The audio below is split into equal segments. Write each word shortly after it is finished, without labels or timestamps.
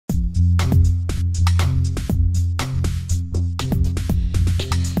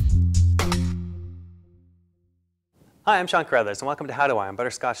Hi, I'm Sean Carruthers, and welcome to How Do I on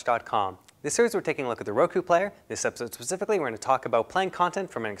Butterscotch.com. This series we're taking a look at the Roku player. This episode specifically, we're going to talk about playing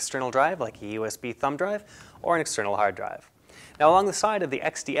content from an external drive, like a USB thumb drive, or an external hard drive. Now, along the side of the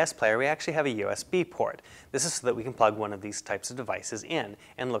XDS player, we actually have a USB port. This is so that we can plug one of these types of devices in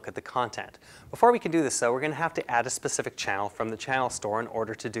and look at the content. Before we can do this, though, we're going to have to add a specific channel from the channel store in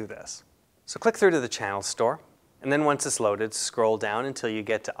order to do this. So click through to the channel store, and then once it's loaded, scroll down until you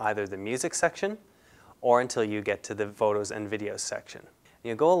get to either the music section or until you get to the photos and videos section. And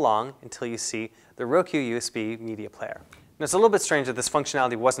you go along until you see the Roku USB media player. Now, it's a little bit strange that this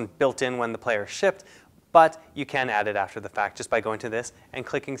functionality wasn't built in when the player shipped, but you can add it after the fact just by going to this and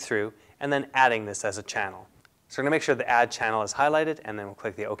clicking through and then adding this as a channel. So we're going to make sure the Add Channel is highlighted, and then we'll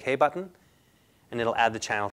click the OK button, and it'll add the channel